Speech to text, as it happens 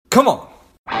Come on.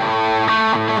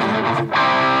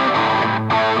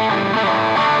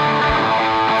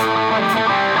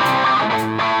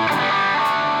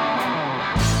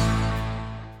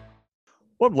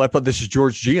 Welcome, Lifeblood. This is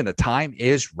George G, and the time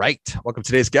is right. Welcome to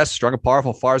today's guest, strong and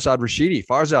powerful Farzad Rashidi.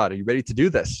 Farzad, are you ready to do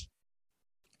this?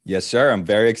 Yes, sir. I'm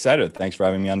very excited. Thanks for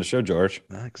having me on the show, George.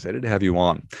 Excited to have you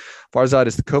on. Farzad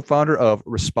is the co-founder of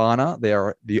Respana. They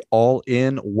are the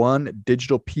all-in-one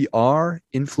digital PR,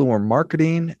 influencer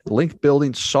marketing, link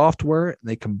building software. And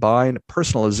they combine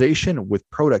personalization with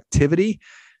productivity.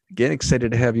 Again,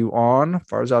 excited to have you on.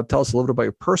 Farzad, tell us a little bit about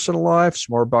your personal life,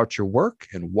 some more about your work,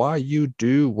 and why you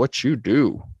do what you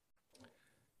do.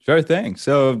 Sure thing.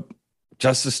 So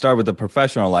just to start with the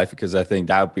professional life, because I think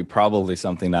that would be probably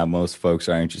something that most folks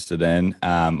are interested in.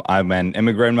 I'm an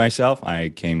immigrant myself. I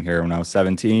came here when I was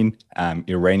 17. I'm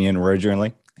Iranian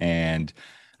originally, and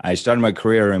I started my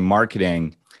career in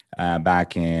marketing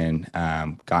back in,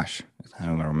 I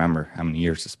don't remember how many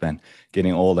years it's been.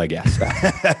 Getting old, I guess.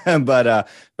 But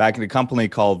back in a company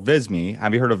called Visme.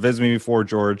 Have you heard of Visme before,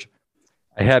 George?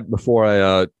 I had before.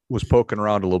 I was poking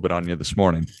around a little bit on you this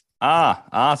morning.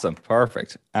 Awesome.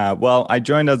 Perfect. Well, I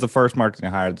joined as the first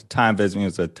marketing hire at the time. Visme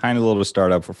was a tiny little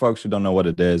startup. For folks who don't know what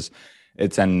it is,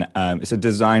 it's a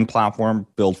design platform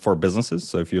built for businesses.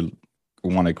 So if you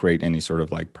want to create any sort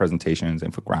of like presentations,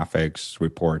 infographics,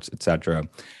 reports, etc.,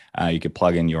 you could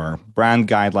plug in your brand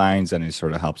guidelines, and it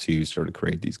sort of helps you sort of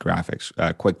create these graphics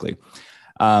quickly.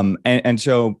 And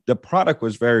so the product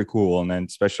was very cool. And then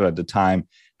especially at the time,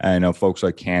 I know folks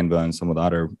like Canva and some of the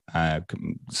other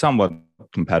somewhat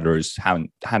competitors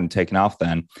hadn't taken off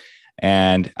then.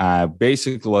 And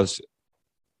basically was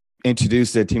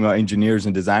introduced to a team of engineers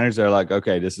and designers. They're like,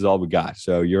 okay, this is all we got.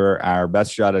 So you're our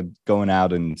best shot at going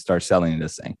out and start selling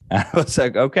this thing. And I was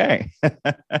like, okay,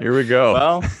 here we go.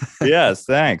 Well, yes,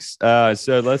 thanks.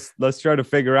 So let's try to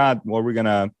figure out what we're going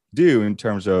to do in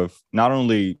terms of not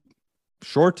only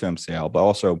short-term sale, but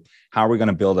also how we're going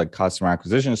to build a customer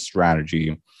acquisition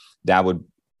strategy that would,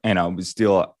 be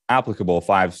still applicable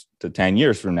 5 to 10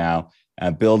 years from now,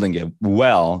 building it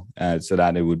well so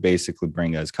that it would basically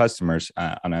bring us customers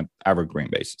on an evergreen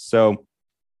basis. So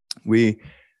we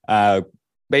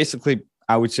basically,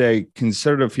 I would say,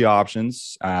 considered a few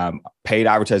options. Paid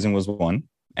advertising was one.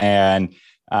 And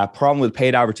problem with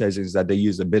paid advertising is that they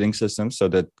use a bidding system. So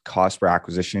the cost per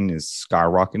acquisition is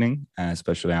skyrocketing,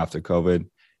 especially after COVID.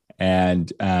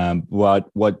 And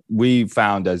what we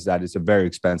found is that it's a very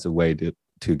expensive way to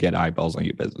get eyeballs on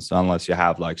your business. So unless you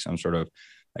have like some sort of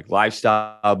like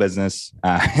lifestyle business,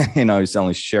 you're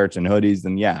selling shirts and hoodies,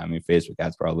 then Facebook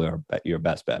ads probably your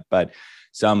best bet. But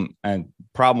some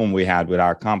problem we had with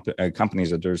our companies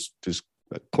that there's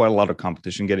quite a lot of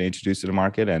competition getting introduced to the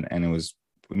market, and it was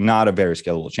not a very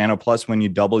scalable channel. Plus, when you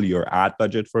double your ad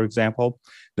budget, for example,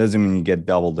 doesn't mean you get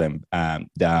double them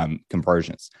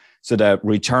conversions. So the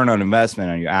return on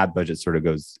investment on your ad budget sort of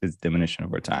is diminishing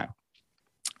over time.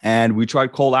 And we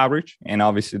tried cold outreach, and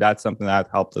obviously that's something that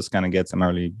helped us kind of get some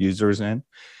early users in.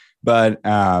 But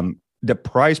the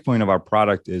price point of our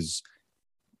product is,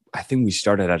 I think we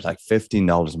started at like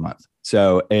 $15 a month.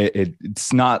 So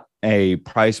it's not a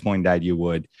price point that you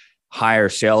would hire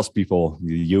salespeople in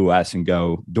the US and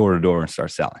go door to door and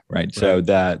start selling, right? So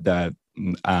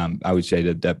I would say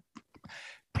that the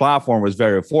platform was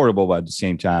very affordable, but at the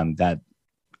same time that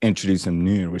introduced some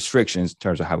new restrictions in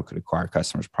terms of how we could acquire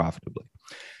customers profitably.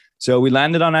 So we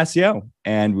landed on SEO,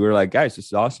 and we were like, guys, this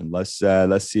is awesome. Let's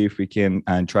see if we can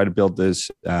try to build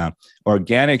this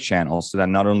organic channel so that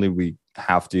not only we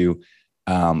have to,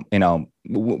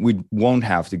 we won't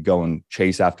have to go and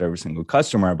chase after every single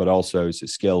customer, but also it's a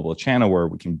scalable channel where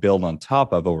we can build on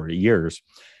top of over the years.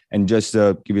 And just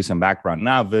to give you some background,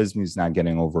 now Visme is now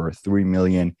getting over 3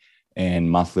 million in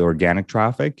monthly organic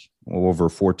traffic, over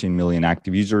 14 million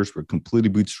active users. We're completely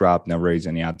bootstrapped, never raised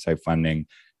any outside funding.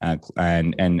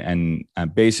 And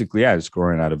basically, it's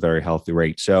growing at a very healthy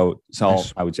rate. So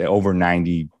nice. I would say over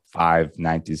 96%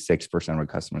 of our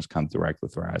customers come directly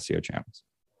through our SEO channels.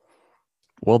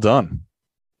 Well done.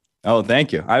 Oh,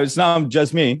 thank you. It's not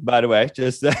just me, by the way.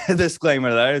 Just a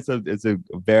disclaimer there. It's a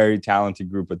very talented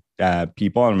group of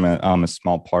people. I'm a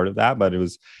small part of that, but it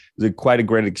was quite a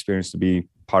great experience to be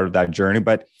part of that journey.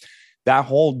 But that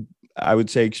whole, I would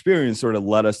say, experience sort of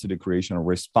led us to the creation of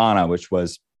Respana, which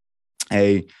was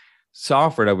a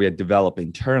software that we had developed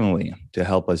internally to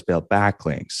help us build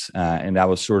backlinks. And that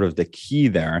was sort of the key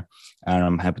there. And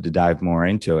I'm happy to dive more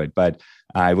into it. But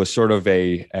it was sort of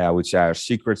I would say, our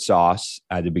secret sauce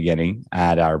at the beginning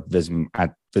at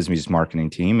Visme's marketing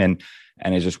team. And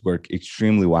it just worked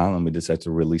extremely well. And we decided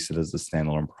to release it as a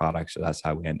standalone product. So that's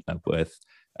how we ended up with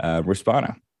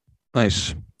Respana.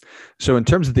 Nice. So in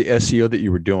terms of the SEO that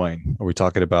you were doing, are we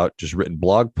talking about just written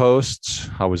blog posts?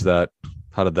 How was that?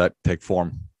 How did that take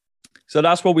form? So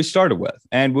that's what we started with.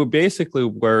 And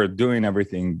we're doing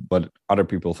everything what other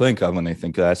people think of when they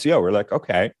think of SEO. We're like,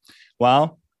 okay,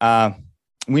 well,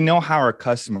 we know how our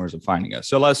customers are finding us.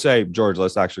 So let's say, George,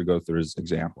 let's actually go through this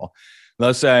example.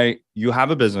 Let's say you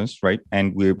have a business, right?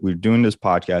 And we're doing this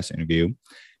podcast interview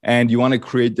and you want to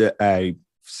create an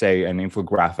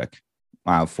infographic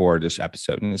for this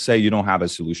episode. And say you don't have a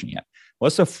solution yet.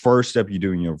 What's the first step you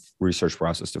do in your research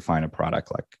process to find a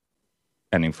product like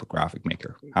an infographic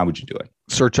maker? How would you do it?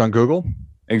 Search on Google.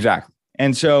 Exactly.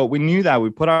 And so we knew that. We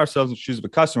put ourselves in the shoes of a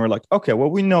customer, like, okay, well,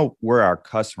 we know where our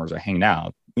customers are hanging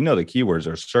out. We know the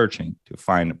keywords are searching to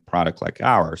find a product like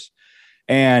ours.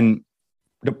 And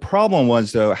the problem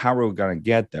was, though, how are we going to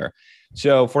get there?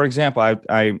 So, for example,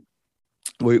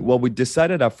 what we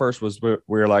decided at first was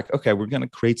we're like, okay, we're going to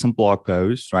create some blog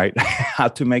posts, right? How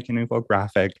to make an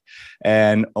infographic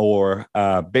or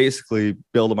basically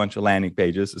build a bunch of landing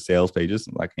pages, sales pages,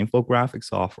 like infographic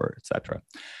software, etc.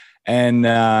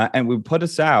 And we put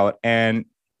this out and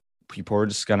people are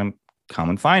just going to come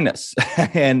and find us.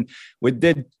 And we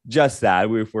did just that.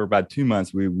 For about 2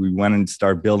 months, we went and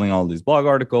started building all these blog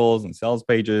articles and sales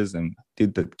pages and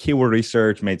did the keyword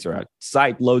research, made sure our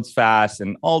site loads fast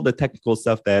and all the technical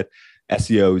stuff that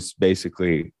SEOs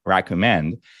basically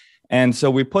recommend. And so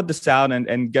we put this out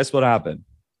and guess what happened?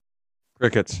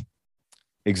 Crickets.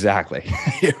 Exactly.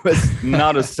 It was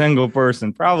not a single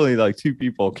person. Probably like 2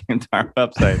 people came to our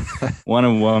website. One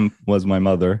of them was my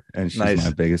mother, and she's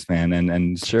my biggest fan.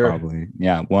 And sure. Probably,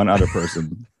 one other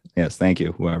person. Yes, thank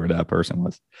you, whoever that person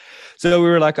was. So we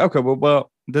were like, okay,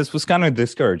 well, this was kind of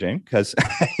discouraging because,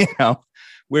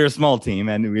 we're a small team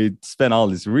and we spent all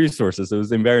these resources. It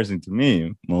was embarrassing to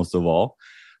me, most of all.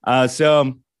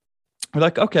 So we're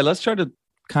like, okay, let's try to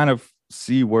kind of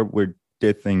see where we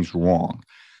did things wrong.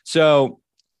 So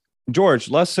George,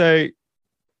 let's say,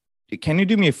 can you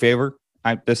do me a favor?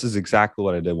 This is exactly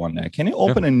what I did one day. Can you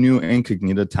open a new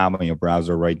incognito tab on your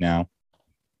browser right now?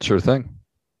 Sure thing.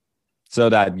 So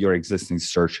that your existing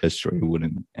search history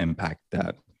wouldn't impact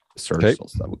that search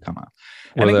results that would come out.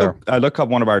 And I look up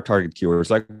one of our target keywords,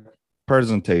 like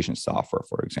presentation software,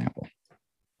 for example.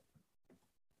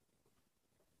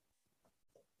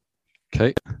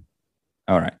 Okay.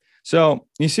 All right. So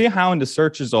you see how in the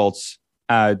search results,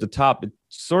 at the top, it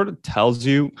sort of tells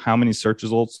you how many search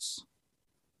results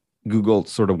Google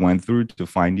sort of went through to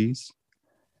find these.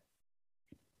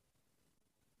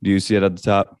 Do you see it at the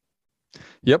top?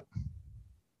 Yep.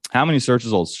 How many search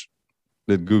results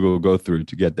did Google go through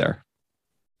to get there?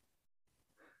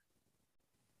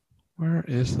 Where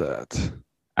is that?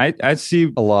 I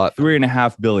see a lot.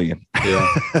 3.5 billion. Yeah,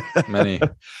 many.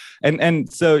 And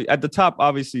so at the top,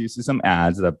 obviously, you see some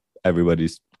ads that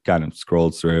everybody's kind of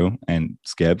scrolls through and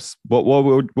skips.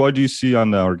 What do you see on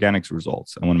the organics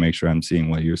results? I want to make sure I'm seeing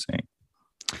what you're seeing.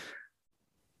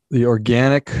 The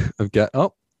organic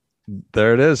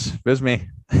there it is. There's me.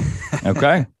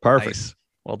 Okay, perfect. Nice.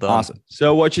 Well done. Awesome.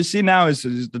 So what you see now is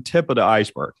the tip of the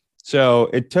iceberg. So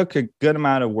it took a good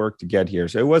amount of work to get here.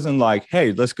 So it wasn't like,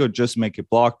 hey, let's go just make a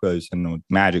blog post and it would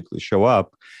magically show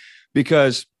up.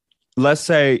 Because let's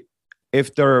say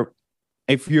if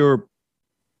you're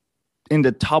in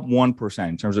the top 1%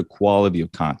 in terms of quality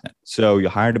of content. So you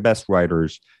hire the best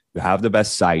writers, you have the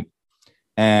best site,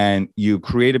 and you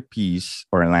create a piece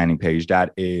or a landing page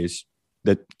that is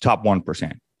the top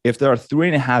 1%. If there are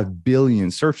 3.5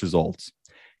 billion search results,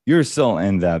 you're still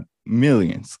in the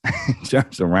millions in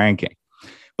terms of ranking.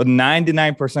 But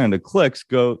 99% of the clicks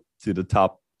go to the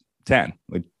top 10,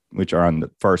 which are on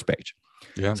the first page.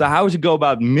 Yeah. So how would you go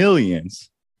about millions,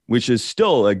 which is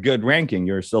still a good ranking?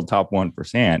 You're still top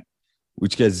 1%,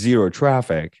 which gets zero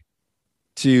traffic,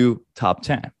 to top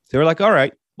 10. They were like, all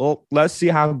right, well, let's see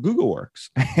how Google works.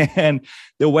 And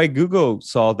the way Google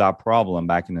solved that problem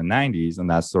back in the 90s, and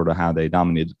that's sort of how they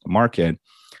dominated the market,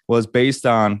 was based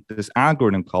on this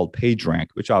algorithm called PageRank,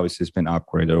 which obviously has been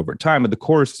upgraded over time, but the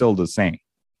core is still the same,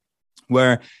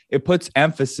 where it puts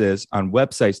emphasis on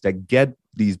websites that get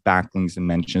these backlinks and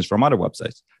mentions from other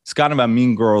websites. It's kind of a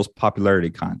Mean Girls popularity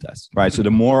contest, right? So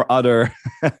the more other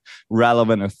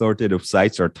relevant, authoritative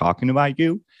sites are talking about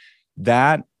you,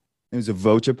 that is a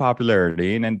vote of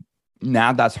popularity. And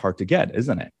now that's hard to get,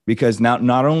 isn't it? Because now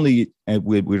not only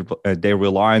they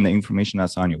rely on the information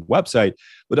that's on your website,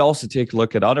 but also take a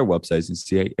look at other websites and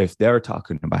see if they're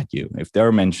talking about you, if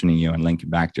they're mentioning you and linking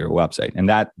back to your website. And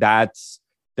that's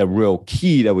the real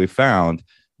key that we found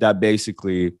that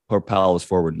basically propel us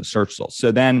forward in the search results.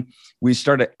 So then we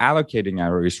started allocating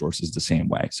our resources the same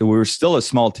way. So we were still a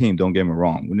small team, don't get me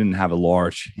wrong. We didn't have a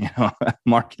large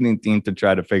marketing team to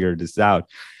try to figure this out.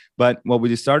 But what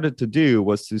we started to do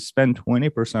was to spend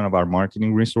 20% of our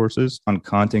marketing resources on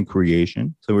content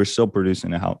creation. So we're still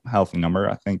producing a healthy number,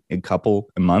 I think a couple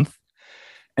a month.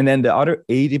 And then the other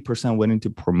 80% went into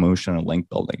promotion and link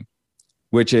building,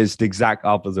 which is the exact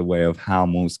opposite way of how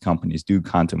most companies do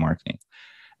content marketing.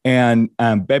 And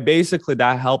but basically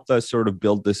that helped us sort of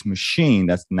build this machine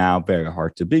that's now very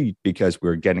hard to beat because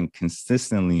we're getting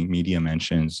consistently media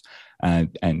mentions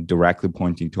and directly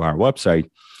pointing to our website.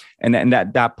 And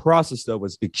that process though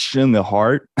was extremely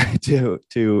hard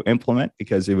to implement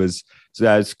because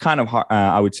it's kind of hard,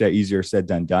 I would say easier said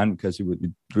than done because it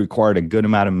required a good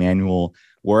amount of manual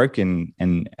work and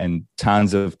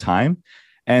tons of time.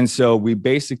 And so we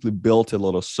basically built a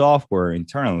little software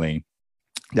internally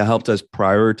that helped us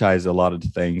prioritize a lot of the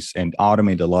things and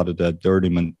automate a lot of the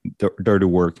dirty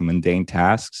work, mundane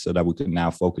tasks, so that we could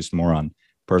now focus more on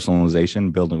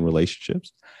personalization, building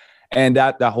relationships. And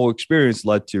that whole experience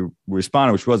led to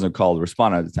Responder, which wasn't called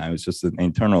Responder at the time. It was just an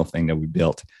internal thing that we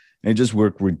built. And it just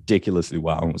worked ridiculously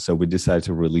well. So we decided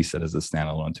to release it as a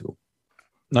standalone tool.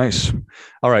 Nice.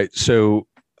 All right. So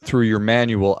through your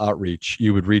manual outreach,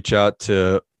 you would reach out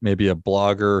to maybe a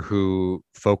blogger who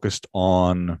focused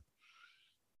on,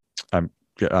 I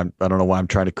don't know why I'm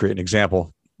trying to create an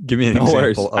example. Give me an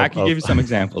example. I can give you some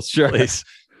examples. Sure. Please.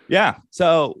 Yeah.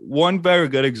 So one very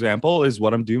good example is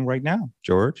what I'm doing right now,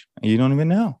 George. You don't even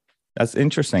know. That's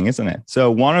interesting, isn't it? So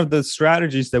one of the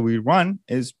strategies that we run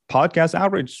is podcast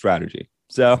outreach strategy.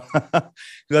 So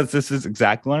this is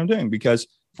exactly what I'm doing, because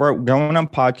for going on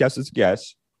podcasts as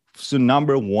guests, so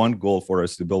number one goal for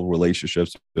us to build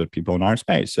relationships with people in our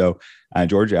space. So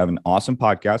George, you have an awesome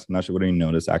podcast. I'm not sure whether you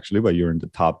know this actually, but you're in the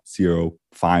top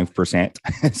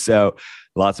 0.5%. So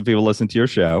lots of people listen to your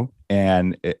show,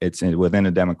 and it's within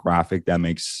a demographic that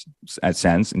makes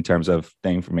sense in terms of the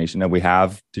information that we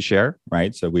have to share,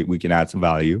 right? So we can add some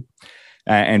value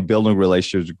and building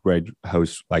relationships with great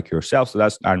hosts like yourself. So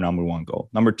that's our number one goal.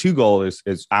 Number two goal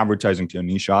is advertising to a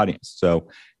niche audience. So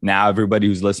now everybody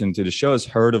who's listening to the show has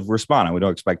heard of Responder. We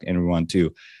don't expect anyone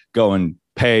to go and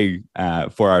pay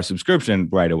for our subscription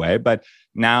right away. But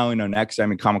now, next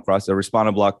time you come across a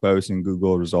Responder blog post in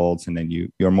Google results, and then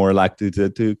you're more likely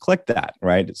to click that,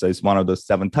 right? So it's one of those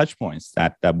 7 touch points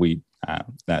that we'd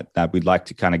like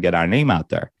to kind of get our name out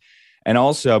there. And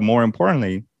also, more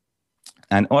importantly,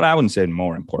 and what I wouldn't say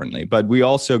more importantly, but we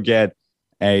also get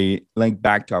a link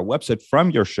back to our website from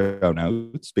your show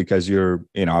notes, because you're,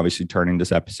 obviously turning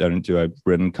this episode into a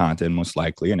written content most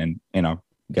likely. And then,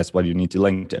 guess what? You need to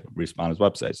link to Responder's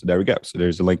website. So there we go. So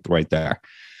there's a link right there.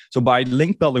 So by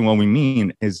link building, what we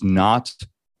mean is not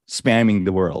spamming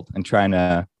the world and trying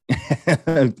to,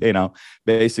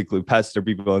 basically pester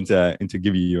people into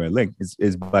giving you a link.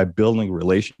 Is by building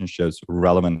relationships,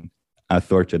 relevant,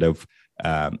 authoritative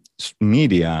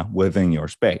media within your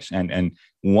space. And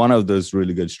one of those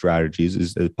really good strategies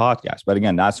is the podcast. But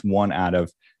again, that's one out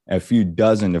of a few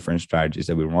dozen different strategies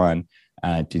that we run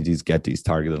to just get these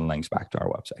targeted links back to our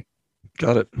website.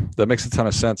 Got it. That makes a ton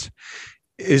of sense.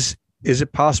 Is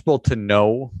it possible to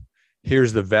know,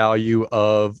 here's the value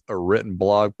of a written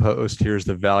blog post, here's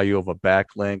the value of a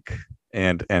backlink,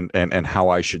 and how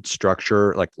I should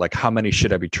structure, like how many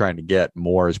should I be trying to get?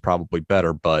 More is probably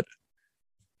better, but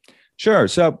sure.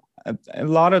 So a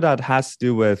lot of that has to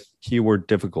do with keyword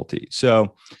difficulty.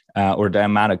 So, or the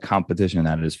amount of competition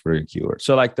that is for your keyword.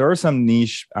 So like there are some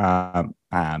niche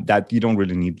that you don't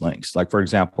really need links. Like, for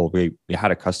example, we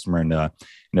had a customer in the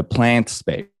plant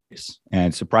space,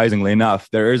 and surprisingly enough,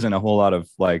 there isn't a whole lot of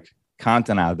like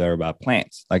content out there about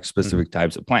plants, like specific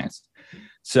types of plants.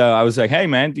 So I was like, hey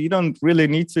man, you don't really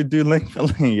need to do link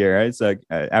building here. Right? It's like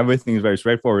everything is very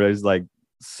straightforward. There's like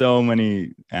so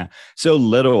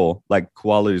little like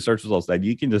quality search results that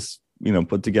you can just,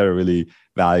 put together a really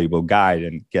valuable guide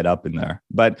and get up in there.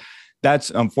 But that's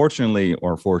unfortunately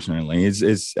or fortunately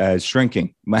is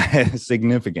shrinking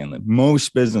significantly.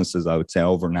 Most businesses, I would say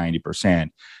over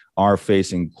 90%, are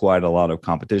facing quite a lot of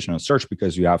competition on search,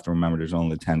 because you have to remember there's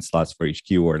only 10 slots for each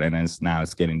keyword, and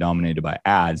it's getting dominated by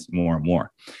ads more and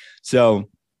more. So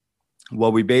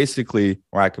what we basically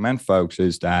recommend folks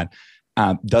is that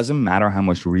doesn't matter how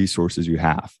much resources you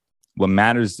have. What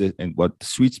matters and what the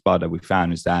sweet spot that we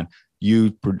found is that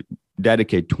you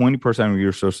dedicate 20% of your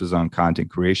resources on content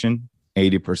creation,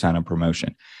 80% on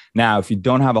promotion. Now, if you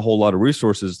don't have a whole lot of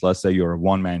resources, let's say you're a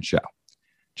one-man show,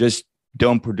 just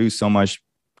don't produce so much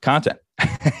content.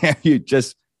 You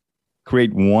just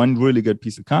create one really good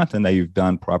piece of content that you've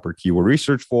done proper keyword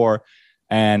research for,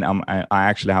 And I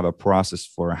actually have a process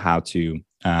for how to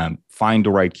find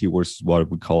the right keywords, what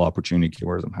we call opportunity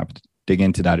keywords. I'm happy to dig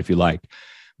into that if you like.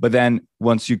 But then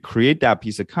once you create that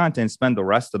piece of content, spend the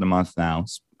rest of the month now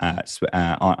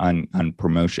on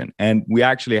promotion. And we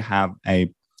actually have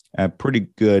a pretty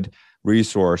good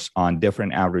resource on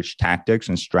different outreach tactics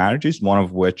and strategies, one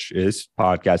of which is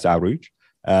podcast outreach.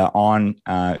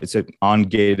 It's an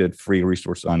ungated free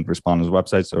resource on Responda's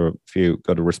website. So if you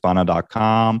go to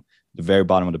responder.com, the very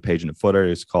bottom of the page in the footer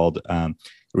is called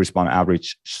Respond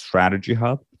Outreach Strategy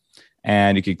Hub.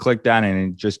 And you can click that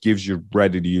and it just gives you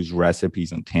ready to use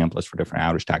recipes and templates for different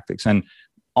outreach tactics. And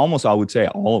almost, I would say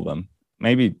all of them,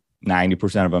 maybe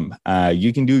 90% of them,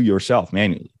 you can do yourself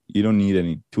manually. You don't need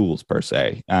any tools per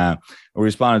se.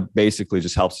 Respond basically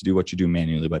just helps you do what you do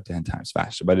manually, but 10 times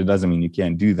faster. But it doesn't mean you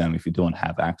can't do them if you don't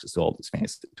have access to all these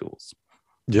fancy tools.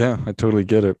 Yeah, I totally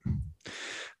get it.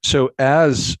 So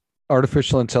as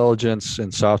artificial intelligence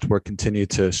and software continue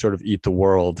to sort of eat the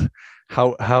world,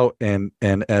 how and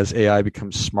as AI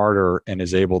becomes smarter and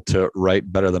is able to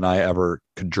write better than I ever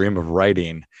could dream of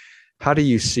writing, how do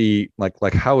you see like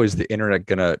how is the internet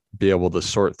going to be able to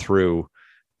sort through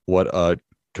what a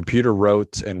computer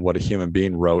wrote and what a human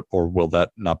being wrote, or will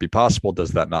that not be possible?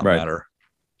 Does that not matter?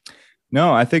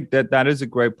 No, I think that is a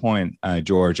great point,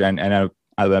 George. And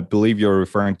I believe you're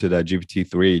referring to the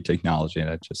GPT-3 technology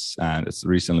that just it's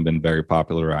recently been very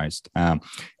popularized.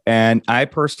 And I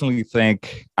personally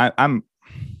think I'm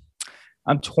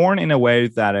torn in a way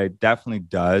that it definitely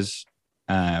does.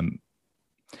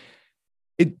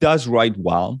 It does write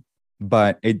well,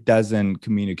 but it doesn't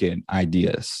communicate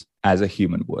ideas as a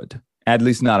human would, at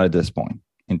least not at this point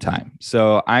in time.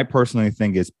 So I personally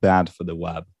think it's bad for the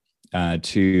web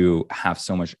to have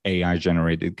so much AI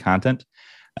generated content.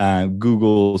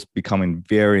 Google's becoming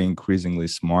very increasingly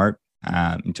smart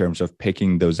in terms of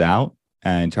picking those out,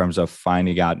 in terms of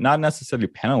finding out, not necessarily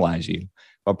penalize you,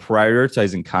 but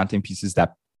prioritizing content pieces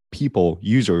that people,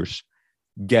 users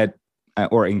get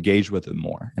or engage with it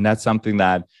more. And that's something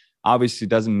that obviously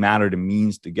doesn't matter the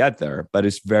means to get there, but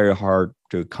it's very hard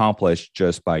to accomplish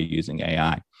just by using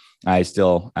AI. We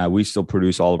still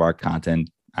produce all of our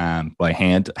content by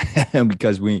hand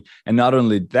because and not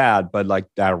only that, but like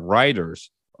that writers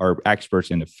are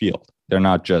experts in the field. They're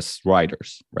not just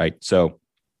writers, right? So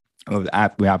we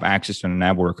have access to a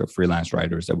network of freelance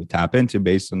writers that we tap into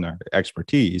based on their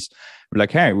expertise. We're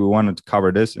like, hey, we wanted to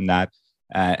cover this and that,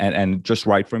 and just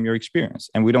write from your experience.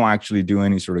 And we don't actually do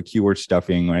any sort of keyword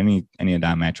stuffing or any of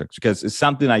that metrics, because it's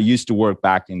something that used to work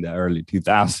back in the early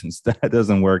 2000s that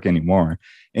doesn't work anymore,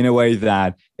 in a way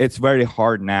that it's very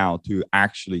hard now to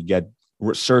actually get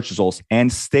search results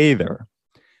and stay there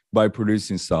by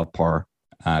producing subpar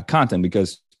content,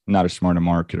 because not a smarter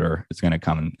marketer is going to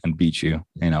come and beat you,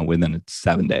 within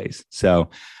 7 days. So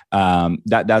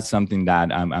that's something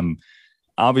that I'm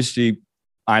obviously,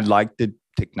 I like the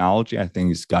technology. I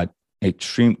think it's got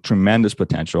tremendous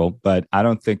potential, but I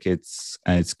don't think it's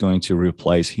going to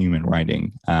replace human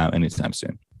writing anytime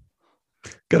soon.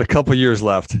 Got a couple years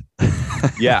left.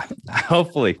 Yeah,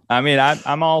 hopefully. I mean,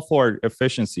 I'm all for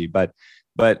efficiency, but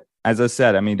as I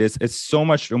said, I mean, it's so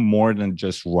much more than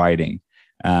just writing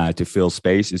to fill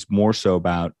space. It's more so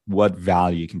about what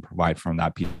value you can provide from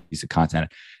that piece of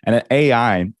content. And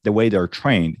AI, the way they're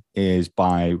trained is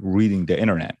by reading the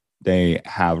internet. They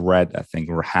have read, I think,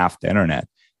 or half the internet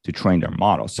to train their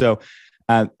model. So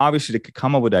obviously they could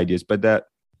come up with ideas, but the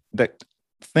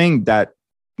thing that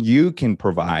you can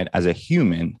provide as a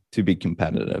human to be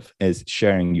competitive is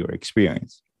sharing your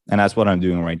experience. And that's what I'm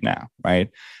doing right now, right?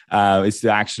 It's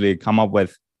to actually come up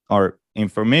with our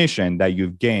information that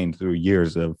you've gained through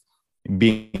years of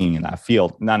being in that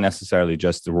field, not necessarily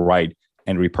just to write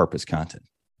and repurpose content.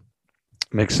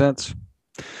 Makes sense.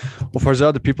 Well,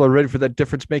 Farzad, the people are ready for that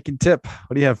difference-making tip.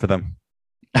 What do you have for them?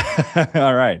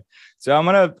 All right. So I'm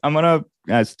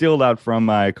gonna steal that from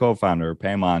my co-founder,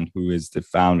 Payman, who is the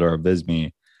founder of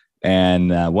Visme.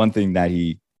 And one thing that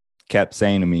he kept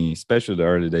saying to me, especially the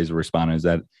early days of Responder, is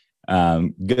that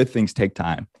good things take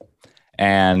time.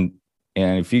 And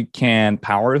if you can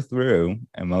power through,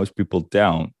 and most people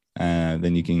don't,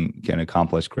 then you can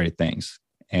accomplish great things.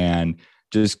 And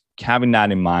just having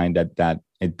that in mind, that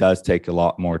it does take a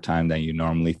lot more time than you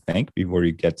normally think before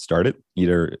you get started,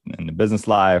 either in the business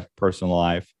life, personal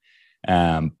life.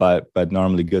 But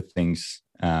normally good things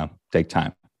take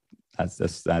time.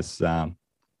 That's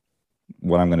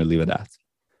what I'm going to leave it at.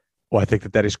 Well, I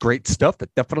think that is great stuff.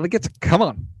 That definitely gets it. Come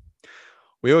on.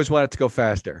 We always want it to go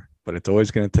faster. but it's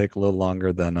always going to take a little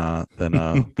longer than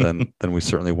we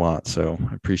certainly want. So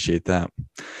I appreciate that.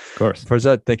 Of course.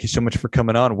 Farzad, thank you so much for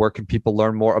coming on. Where can people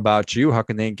learn more about you? How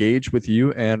can they engage with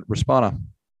you and Respana?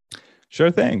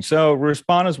 Sure thing. So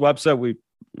Respana's website, we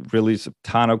release a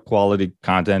ton of quality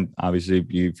content. Obviously,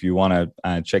 if you want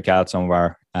to check out some of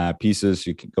our pieces,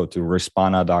 you can go to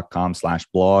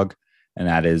respana.com/blog. And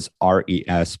that is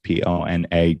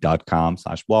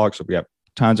respona.com/blog. So we have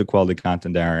tons of quality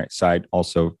content there. Site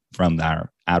also from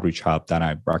our outreach hub that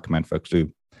I recommend folks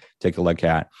to take a look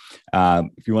at.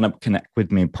 If you want to connect with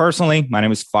me personally, my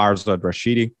name is Farzad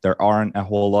Rashidi. There aren't a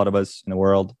whole lot of us in the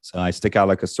world, so I stick out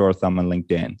like a sore thumb on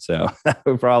LinkedIn. So that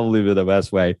would probably be the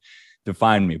best way to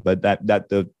find me. But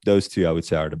those two, I would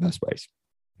say, are the best ways.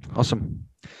 Awesome.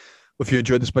 If you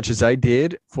enjoyed this as much as I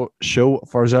did, show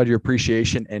Farzad your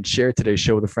appreciation and share today's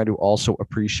show with a friend who also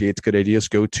appreciates good ideas.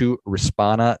 Go to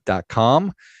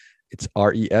respana.com. It's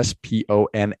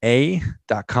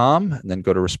respona.com. And then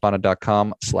go to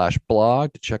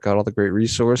respana.com/blog to check out all the great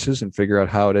resources and figure out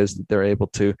how it is that they're able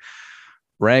to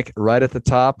rank right at the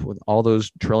top with all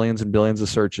those trillions and billions of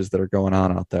searches that are going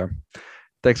on out there.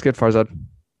 Thanks again, Farzad.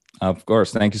 Of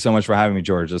course. Thank you so much for having me,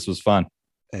 George. This was fun.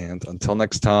 And until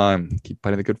next time, keep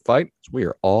fighting the good fight. We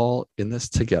are all in this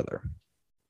together.